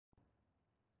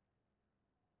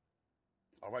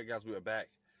All right, guys, we are back.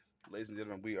 Ladies and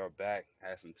gentlemen, we are back.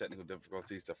 Had some technical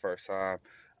difficulties the first time.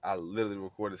 I literally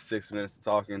recorded 6 minutes of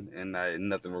talking and I had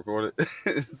nothing recorded.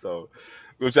 So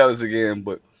we'll try this again.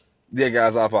 But yeah,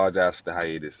 guys, I apologize for the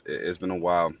hiatus. It's been a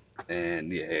while.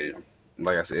 And yeah,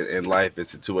 like I said, in life,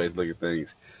 it's the two ways to look at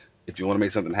things. If you want to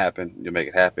make something happen, you make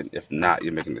it happen. If not,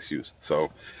 you make an excuse. So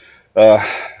uh,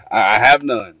 I have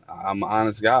none. I'm an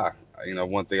honest guy.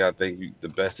 One thing I think the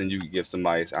best thing you can give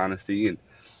somebody is honesty, and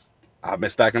I've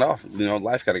been stacking off.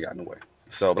 Life kind of got in the way.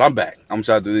 So, but I'm back. I'm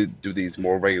trying to do these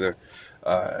more regular,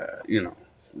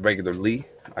 regularly.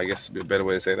 I guess would be a better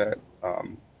way to say that.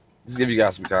 Just give you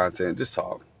guys some content. Just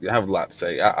talk. I have a lot to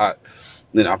say. I'm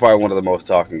probably one of the most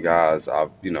talking guys that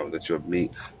you'll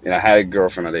meet. And I had a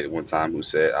girlfriend I dated one time who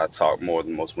said I talk more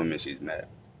than most women she's met.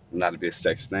 Not to be a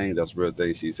sex thing. That's a real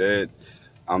thing she said.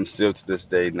 I'm still to this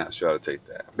day not sure how to take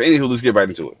that. But anywho, let's get right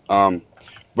into it.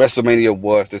 WrestleMania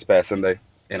was this past Sunday,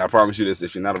 and I promise you this: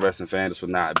 if you're not a wrestling fan, this will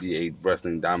not be a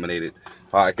wrestling dominated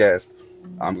podcast.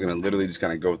 I'm gonna literally just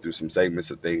kind of go through some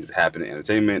segments of things that happen in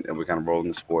entertainment, and we're kind of rolling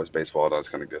the sports, baseball, all that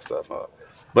kind of good stuff.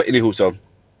 But anywho, so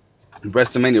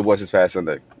WrestleMania was this past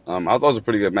Sunday. I thought it was a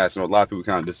pretty good match. A lot of people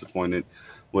kind of disappointed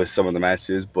with some of the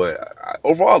matches, but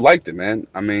overall, I liked it, man.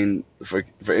 I mean, for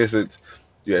instance,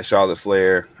 you had Charlotte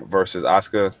Flair versus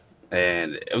Asuka,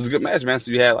 and it was a good match, man.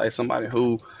 So you had like somebody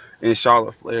who, in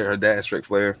Charlotte Flair, her dad, Ric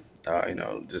Flair,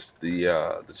 just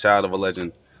the child of a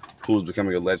legend, who's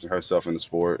becoming a legend herself in the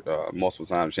sport, multiple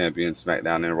time champion,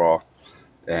 SmackDown and Raw,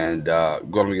 and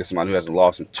going against somebody who hasn't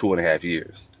lost in 2.5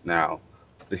 years. Now,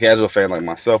 the casual fan like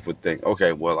myself would think,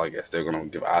 okay, well, I guess they're gonna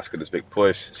give Asuka this big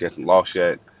push. She hasn't lost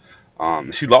yet.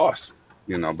 She lost,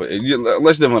 but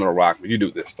unless you're living on a rock, you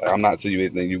do this. Like, I'm not telling you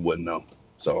anything you wouldn't know.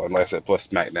 So, like I said, plus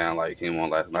SmackDown like came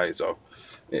on last night, so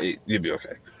you'd be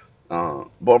okay.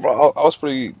 But overall, I was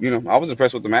pretty, I was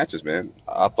impressed with the matches, man.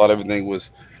 I thought everything was,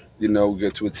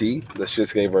 good to a T. The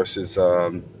Shinsuke versus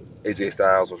AJ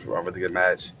Styles was a really good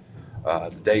match.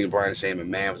 The Daniel Bryan Shane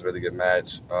McMahon was a really good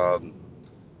match.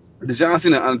 The John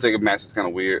Cena Undertaker match was kind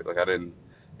of weird. Like I didn't.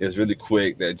 It was really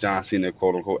quick that John Cena,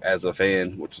 quote unquote, as a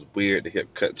fan, which was weird. They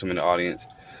kept cutting to him in the audience,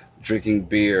 drinking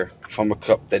beer from a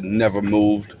cup that never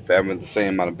moved, having the same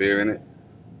amount of beer in it.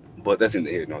 But that's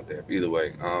neither here nor there. Either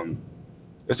way,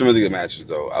 there's some really good matches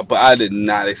though. But I did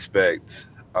not expect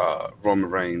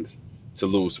Roman Reigns to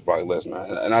lose to Brock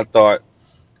Lesnar, and I thought,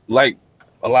 like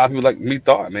a lot of people like me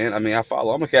thought, man. I mean,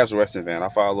 I'm a casual wrestling fan. I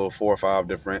follow 4 or 5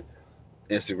 different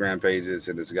Instagram pages,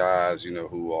 and there's guys,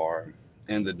 who are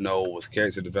in the know with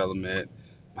character development,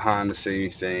 behind the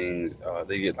scenes things.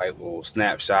 They get like little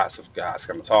snapshots of guys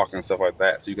kind of talking and stuff like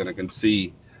that, so you can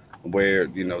see where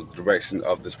the direction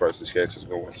of this person's character is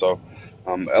going. So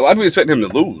a lot of people expect him to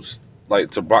lose,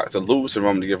 like to Brock to lose to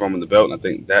Roman to give Roman the belt, and I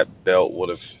think that belt would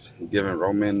have given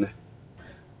Roman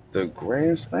the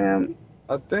Grand Slam.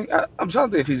 I'm trying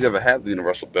to think if he's ever had the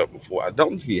Universal belt before. I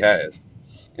don't think he has,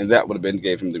 and that would have been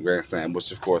gave him the Grand Slam,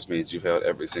 which of course means you've held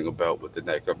every single belt with the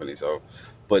net company. So,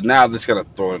 but now this kind of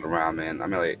throwing it around, man. I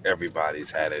mean, like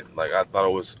everybody's had it. Like I thought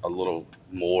it was a little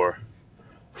more,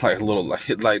 like a little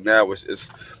like now it's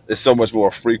so much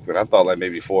more frequent. I thought like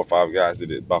maybe 4 or 5 guys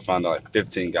did it, but I found out like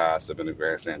 15 guys have been the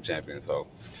Grand Slam champion. So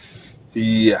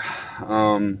yeah,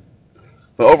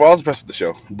 but overall, I was impressed with the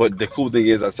show. But the cool thing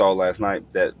is, I saw last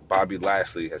night that Bobby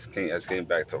Lashley has came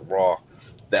back to Raw.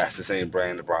 That's the same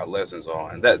brand that Brock Lesnar's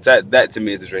on, and that to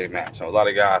me is a dream match. So a lot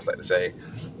of guys like to say,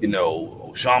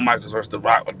 Shawn Michaels versus The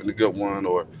Rock would have been a good one,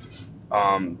 or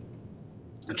um,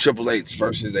 Triple H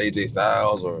versus AJ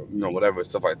Styles, or whatever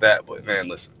stuff like that. But man,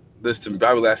 listen, this to me,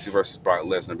 Bobby Lashley versus Brock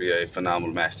Lesnar would be a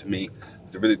phenomenal match to me.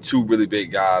 It's really two really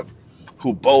big guys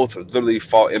who both literally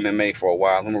fought MMA for a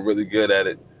while and were really good at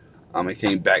it. And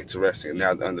came back to wrestling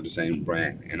now under the same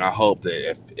brand. And I hope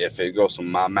that if it goes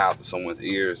from my mouth to someone's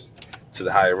ears to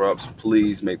the higher ups,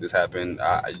 please make this happen.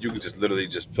 You can just literally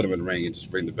just put them in the ring and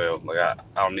just ring the bell. Like I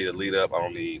don't need a lead up. I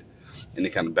don't need any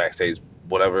kind of backstage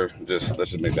whatever. Just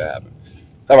let's just make that happen.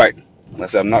 All right. Like I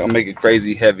said, I'm not gonna make it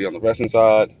crazy heavy on the wrestling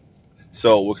side.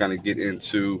 So we'll kind of get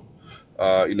into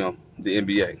the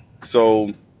NBA.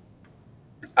 So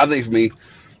I think for me,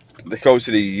 the coach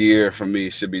of the year for me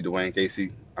should be Dwayne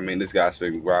Casey. I mean, this guy's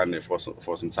been grinding it for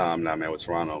some time now, man, with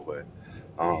Toronto. But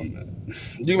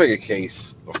you can make a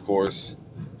case, of course,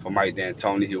 for Mike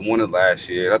D'Antoni. He won it last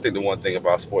year. And I think the one thing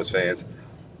about sports fans,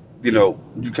 you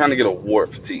kind of get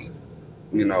award fatigue.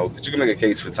 Because you can make a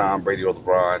case for Tom Brady or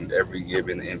LeBron every year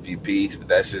being the MVPs, but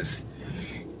that's just,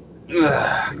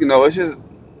 it's just,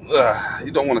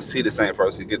 you don't want to see the same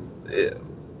person get,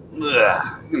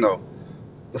 uh, you know.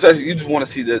 Especially, you just want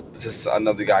to see that just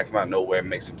another guy come out of nowhere and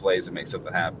make some plays and make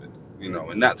something happen.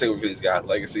 and not take away from these guys'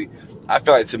 legacy. I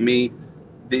feel like to me,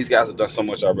 these guys have done so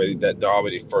much already that they're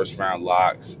already first round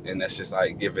locks, and that's just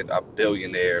like giving a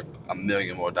billionaire $1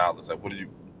 million more dollars. Like,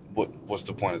 what's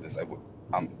the point of this? Like,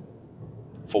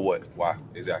 for what? Why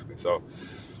exactly? So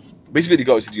basically, the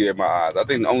coach of the year in my eyes. I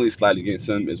think the only slide against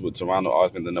them is with Toronto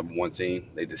always been the number one team.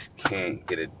 They just can't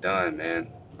get it done, man.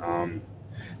 Um,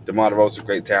 DeMar DeRozan's a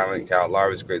great talent. Kyle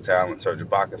Lowry's a great talent. Serge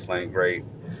Ibaka's playing great.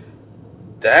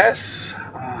 That's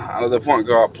another point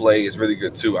guard play is really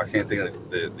good too. I can't think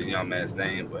of the young man's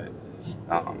name, but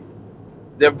um,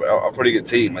 they're a pretty good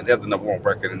team. Like, they have the number one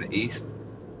record in the East.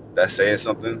 That's saying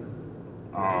something.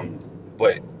 Um,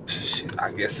 but shit,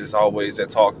 I guess it's always that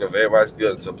talk of everybody's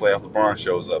good until playoff LeBron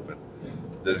shows up, and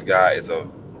this guy is a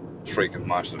freaking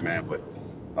monster, man. But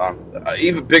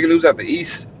even bigger news out the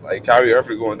East, like Kyrie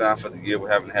Irving going down for the year with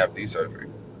having to have knee surgery.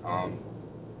 Um,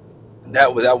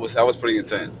 that was pretty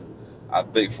intense. I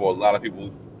think for a lot of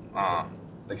people,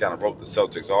 they kind of wrote the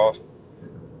Celtics off.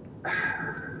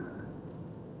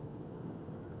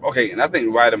 Okay, and I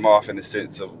think write them off in the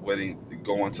sense of winning,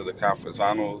 going to the conference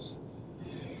finals.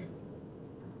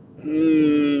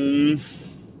 Mm,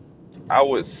 I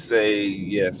would say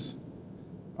yes.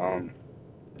 Um,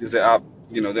 because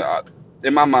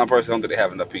in my mind personally, I don't think they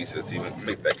have enough pieces to even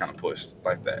make that kind of push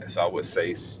like that. So I would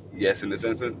say yes in this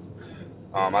instance.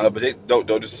 I know, but don't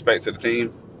disrespect to the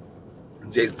team.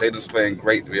 Jason Tatum's playing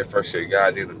great to be a first year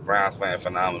guy. Jalen Brown's playing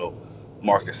phenomenal.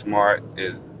 Marcus Smart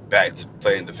is back to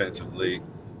playing defensively.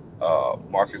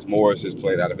 Marcus Morris has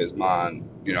played out of his mind,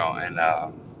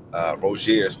 and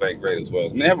Rozier is playing great as well. I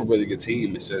mean, they have a really good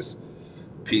team. It's just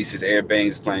pieces. Aaron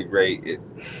Baines is playing great. You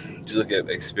look at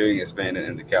experience, man,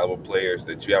 and the caliber players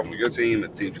that you have on your team, the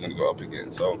teams you're going to go up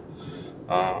against. So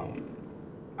um,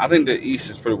 I think the East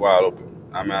is pretty wide open.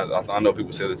 I mean, I know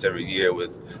people say this every year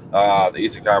with the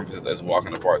Eastern Conference that's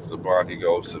walking apart to LeBron. He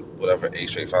goes to whatever, 8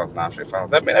 straight finals, 9 straight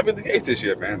finals. That may not be the case this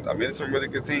year, man. I mean, there's some really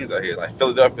good teams out here. Like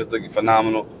Philadelphia's looking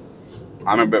phenomenal.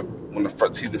 I remember when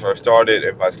the season first started,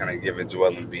 everybody's kind of giving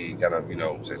Joel Embiid kind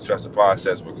of, saying trust the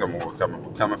process. We're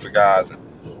coming for guys. And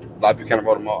a lot of people kind of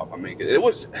wrote him off. I mean, it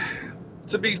was,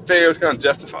 to be fair, it's kind of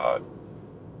justified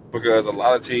because a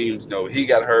lot of teams, he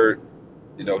got hurt.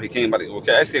 He came out of, well,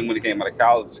 actually when he came out of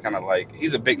college, it's kind of like,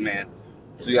 he's a big man.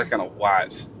 So you got to kind of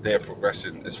watch their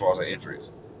progression as far as the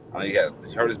injuries. I mean, he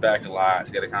hurt his back a lot,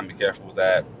 so you got to kind of be careful with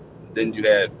that. Then you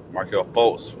had Markelle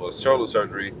Fultz with shoulder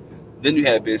surgery. Then you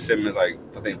had Ben Simmons, like,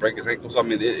 I think, break his ankle. So, I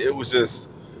mean, it was just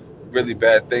really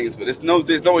bad things. But there's no way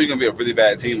you're going to be a really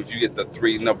bad team if you get the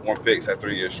three number one picks at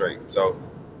 3 years straight. So,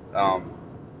 um,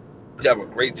 you have a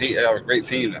great team. You have a great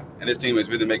team now. And this team is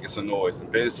really making some noise.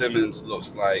 And Ben Simmons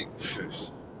looks like,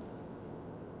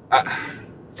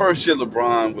 first year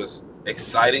LeBron was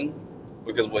exciting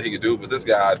because of what he could do. But this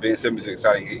guy, Ben Simmons, is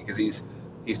exciting because he's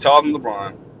taller than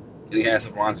LeBron, and he has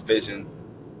LeBron's vision,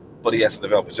 but he has to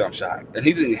develop a jump shot. And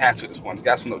he didn't have to at this point. This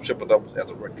guy's putting up triple doubles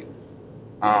as a rookie.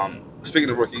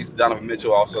 Speaking of rookies, Donovan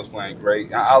Mitchell also is playing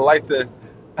great. I like the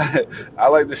I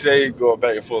like the shade going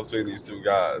back and forth between these two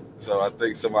guys. So I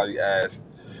think somebody asked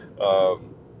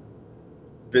um,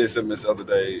 Ben Simmons the other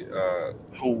day,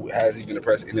 who has he been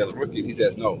impressed any other rookies? He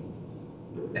says no.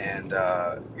 And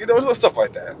there's little stuff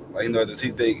like that. Like, does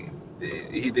he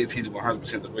thinks he's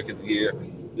 100% the rookie of the year?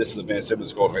 This is a Ben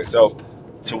Simmons quote himself.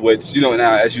 To which,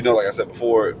 now, as you know, like I said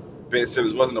before, Ben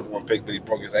Simmons wasn't the number one pick, but he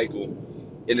broke his ankle.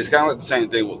 And it's kind of like the same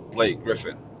thing with Blake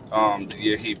Griffin. The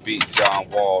year he beat John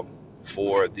Wall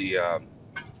for the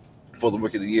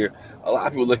rookie of the year. A lot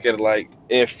of people look at it like,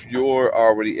 if you're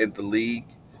already in the league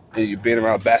and you've been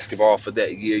around basketball for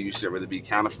that year, you should really be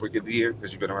counted for rookie of the year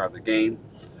because you've been around the game.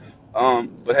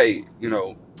 But hey,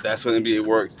 that's when NBA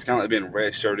works. It's kind of like being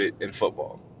red-shirted in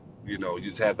football. You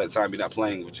just have that time you're not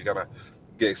playing, but you gotta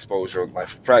get exposure on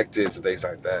life practice and things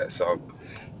like that. So,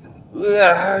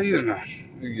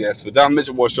 yes. But Don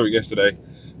Mitchell wore a shirt yesterday.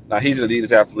 Now he's an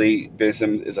Adidas athlete. Ben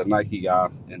Simmons is a Nike guy,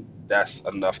 and that's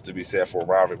enough to be said for a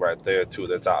rivalry right there. Two of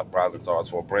the top rising stars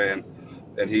for a brand.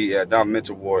 And Don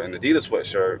Mitchell wore an Adidas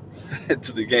sweatshirt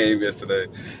to the game yesterday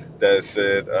that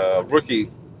said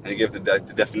rookie. And he gives the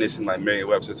definition like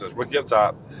Merriam-Webster. So it's rookie up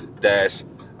top, dash,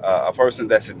 a person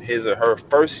that's in his or her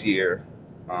first year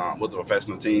with a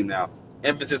professional team. Now,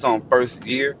 emphasis on first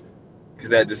year,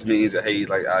 because that just means that, hey,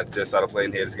 like, I just started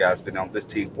playing here. This guy's been on this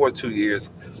team for 2 years,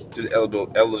 just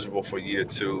eligible for year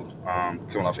two,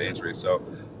 coming off an injury. So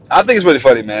I think it's really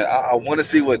funny, man. I want to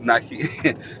see what Nike,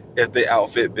 if they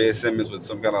outfit Ben Simmons with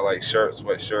some kind of like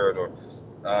sweatshirt,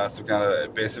 or some kind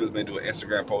of, Ben Simmons may do an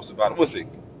Instagram post about it. We'll see.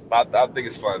 I think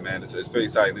it's fun, man. It's pretty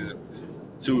exciting. These are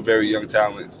two very young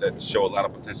talents that show a lot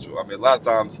of potential. I mean, a lot of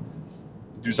times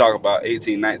you talk about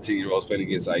 18, 19-year-olds playing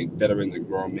against like veterans and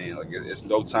grown men. Like it's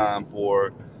no time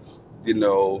for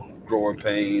growing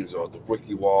pains or the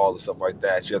rookie wall or stuff like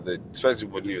that. You have to, especially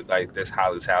when you're like this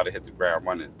highly how to hit the ground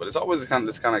running. But it's always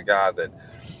this kind of guy that,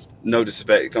 no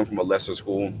disrespect, it comes from a lesser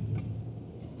school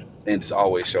and just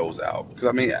always shows out. Because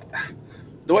I mean,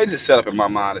 the way it's set up in my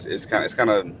mind is it's kind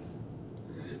of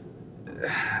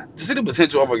to see the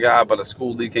potential of a guy, but the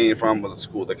school he came from, or the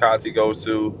school the college he goes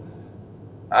to.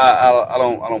 I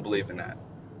don't believe in that.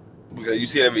 Because you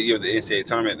see every year at the NCAA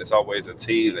tournament, there's always a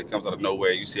team that comes out of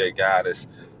nowhere. You see a guy that's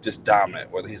just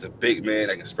dominant, whether he's a big man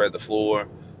that can spread the floor,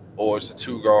 or it's a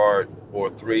two guard, or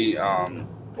three, or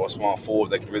a small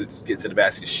forward that can really just get to the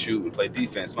basket, shoot, and play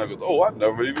defense. Might go, oh, I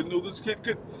never even knew this kid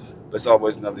could. But it's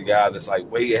always another guy that's like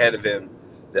way ahead of him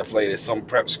that played at some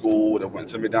prep school, that went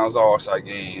to McDonald's All-Star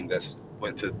game, that's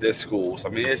went to this school. So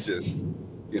I mean, it's just,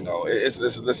 it's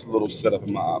this little setup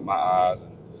in my eyes.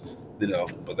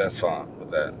 But that's fine with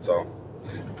that. So,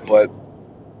 but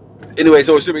anyway,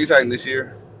 so it should be exciting this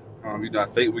year. I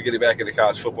think we're getting back into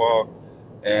college football,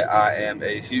 and I am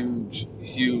a huge,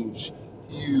 huge,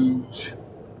 huge,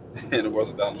 in the words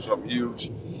of Donald Trump,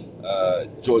 huge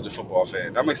Georgia football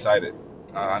fan. I'm excited.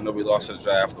 I know we lost in the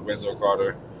draft, Lorenzo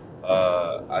Carter,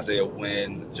 Isaiah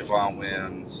Wynn, Javon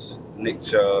Wims, Nick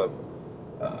Chubb,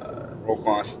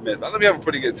 Roquan Smith. I think we have a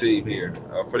pretty good team here,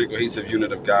 a pretty cohesive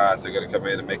unit of guys that are going to come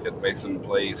in and make some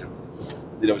plays. And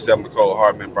we still have Nicole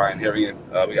Hardman, Brian Herrion.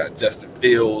 We got Justin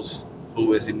Fields,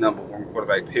 who is the number one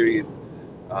quarterback, period.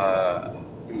 I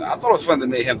thought it was fun to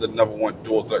make him the number one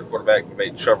dual threat quarterback, but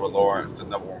made Trevor Lawrence the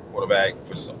number one quarterback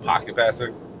for just a pocket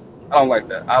passer. I don't like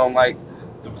that. I don't like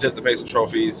the participation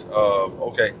trophies of,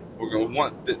 okay, we're going to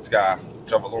want this guy,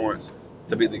 Trevor Lawrence,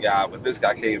 to be the guy, but this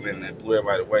guy came in and blew it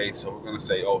right away. So we're going to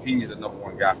say, oh, he's the number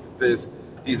one guy for this.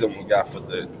 He's the one guy for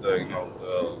the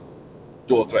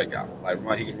dual threat guy.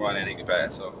 Like, he can run and he can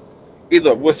pass. So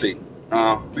either, we'll see. We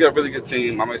got a really good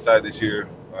team. I'm excited this year.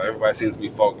 Everybody seems to be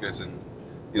focused, and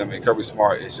Kirby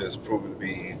Smart is just proven to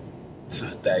be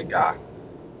that guy.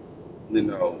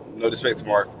 No disrespect to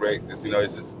Mark Richt. It's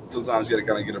just sometimes you got to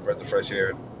kind of get a breath of fresh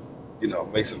air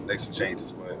and make some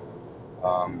changes. But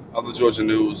other Georgia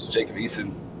news: Jacob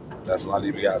Eason, that's a lot of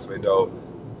you guys may know,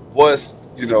 was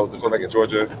the quarterback at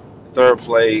Georgia. Third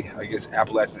play against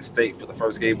Appalachian State for the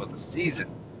first game of the season.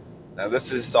 Now this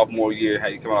is his sophomore year. How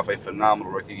you coming off a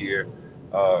phenomenal rookie year?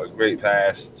 Great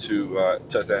pass to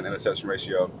touchdown interception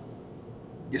ratio.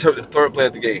 He's hurt the third play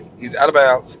of the game. He's out of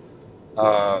bounds.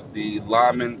 The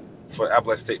lineman for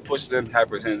Appalachian State pushes him,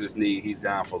 hyperextends his knee. He's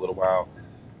down for a little while.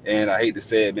 And I hate to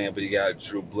say it, man, but he got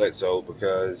Drew Bledsoe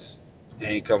because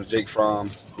in comes Jake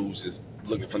Fromm, who's just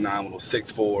looking phenomenal,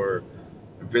 6'4",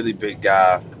 really big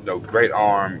guy, great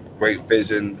arm, great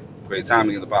vision, great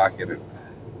timing in the pocket. And,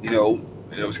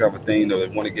 it was kind of a thing, they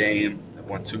won a game, they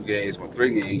won 2 games, won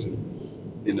 3 games, and,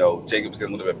 Jacob's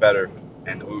getting a little bit better.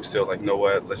 And we were still like, you know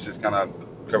what, let's just kind of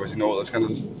let's kind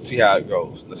of see how it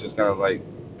goes. Let's just kind of like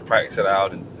practice it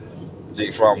out. And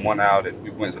Jake Fromm won out, and we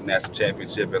went to the national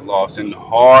championship and lost in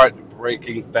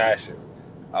heartbreaking fashion.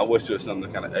 I wish there was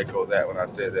something to kind of echo that when I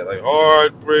said that, like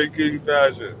heartbreaking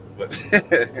fashion. But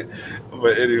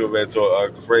but anyway, man, to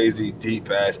a crazy deep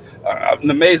pass, an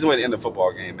amazing way to end a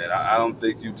football game, man. I don't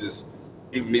think you just,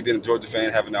 even me being a Georgia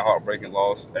fan, having that heartbreaking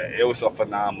loss, it was a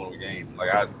phenomenal game.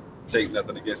 Like, I take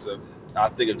nothing against him. I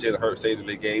think if Jalen Hurts stayed in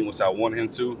the game, which I wanted him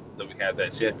to, then we had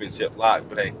that championship lock.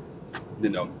 But hey,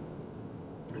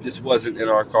 it just wasn't in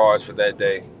our cards for that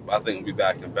day. But I think we'll be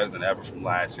back and better than ever from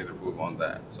last year to prove on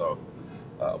that. So,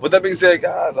 with that being said,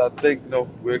 guys, I think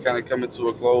we're kind of coming to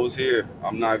a close here.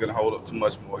 I'm not going to hold up too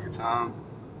much more of your time,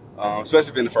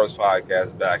 especially being the first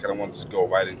podcast back. I don't want to just go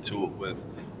right into it with,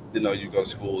 you go to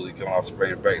school, you come off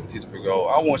spring break, and teacher will go,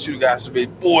 I want you guys to be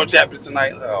 4 chapters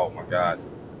tonight. Oh, my God.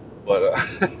 But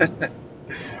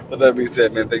with that being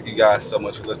said, man, thank you guys so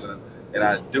much for listening. And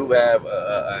I do have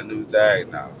a new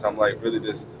tag now. So I'm like really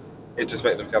this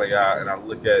introspective kind of guy, and I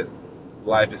look at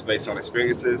life is based on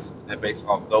experiences, and based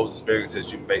off those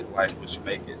experiences, you make life what you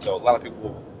make it. So a lot of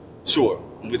people, sure,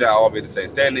 we not all be in the same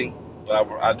standing, but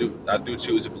I do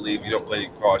choose to believe you don't play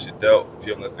the cards you're dealt if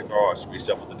you don't let the cards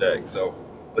reshuffle the deck. So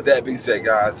with that being said,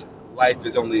 guys, life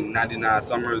is only 99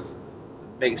 summers.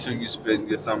 Make sure you spend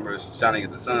your summers shining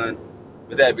in the sun.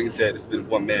 With that being said, it's been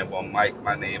one man, one mic.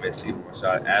 My name is Stephen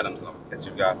Rashad Adams, and I'll catch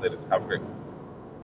you guys later. Have a great one.